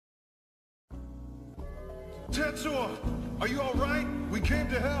Tetsuo, are you alright? We came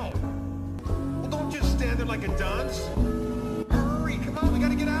to help. Well, don't just stand there like a dunce. Hurry, come on, we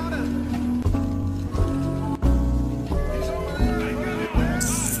gotta get out of here. He's over there.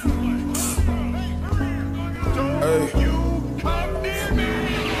 Don't you come near me!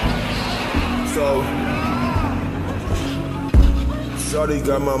 So, shawty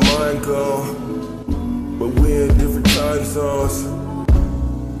got my mind gone, but we in different time zones.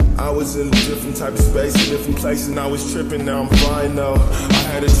 I was in a different type of space, a different place, and I was tripping, now I'm fine though. I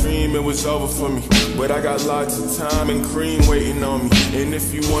had a dream, it was over for me, but I got lots of time and cream waiting on me. And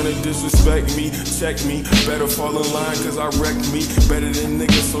if you wanna disrespect me, check me, better fall in line cause I wreck me. Better than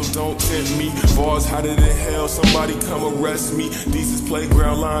niggas, so don't tempt me. Bars hotter than hell, somebody come arrest me. These is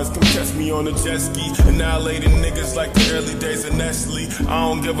playground lines, come catch me on a jet ski. Annihilating niggas like the early days of Nestle. I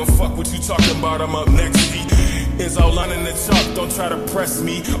don't give a fuck what you talking about, I'm up next beat. Is all on in the chalk, don't try to press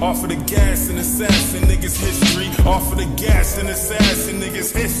me. Off of the gas and assassin niggas history. Off of the gas and assassin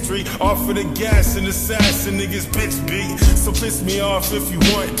niggas history. Off of the gas and assassin niggas bitch beat. So piss me off if you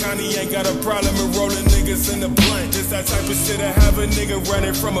want. Connie ain't got a problem with rolling niggas in the blunt. It's that type of shit I have a nigga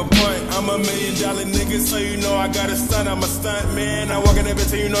running from a punt. I'm $1 million nigga, so you know I got a stunt. I'm a stunt man. I walk in every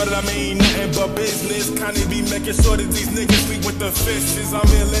till you know that I mean nothing but business. Connie be making sure that these niggas sleep with the fishes. I'm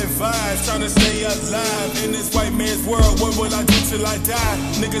ill-advised, trying to stay alive in this white man's world. What will I do till I die?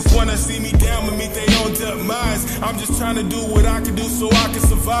 Niggas wanna see me down but meet their own demise. I'm just trying to do what I can do so I can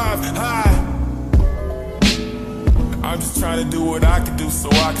survive. Hi. I'm just trying to do what I can do so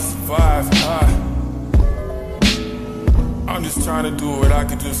I can survive. Hi. I'm just trying to do what I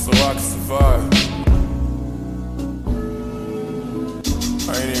can do so I can survive.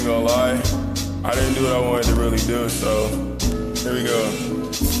 I ain't even gonna lie, I didn't do what I wanted to really do, so here we go.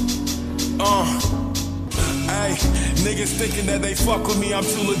 Ay, niggas thinking that they fuck with me, I'm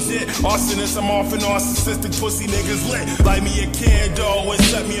too legit. Arsonist, I'm off and narcissistic pussy niggas lit. Light me a candle and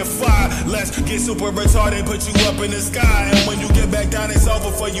set me afire. Let's get super retarded, put you up in the sky. And when you get back down, it's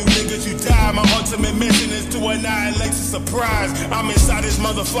over for you niggas, you die. My ultimate mission is to annihilate your surprise. I'm inside this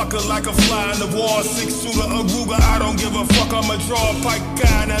motherfucker like a fly on the wall. 6-shooter, a Ruger, I don't give a fuck, I'ma draw a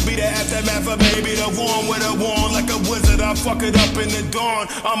piccon. I be the aftermath of baby, the one with a wand. Like a wizard, I fuck it up in the dawn.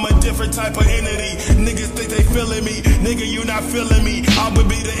 I'm a different type of entity. Niggas think they feeling me, nigga, you not feeling me. I would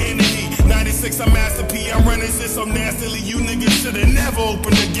be the enemy. 96, I'm Master P. I'm running shit so nastily. You niggas should've never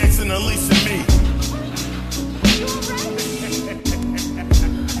opened the gates and unleashed me.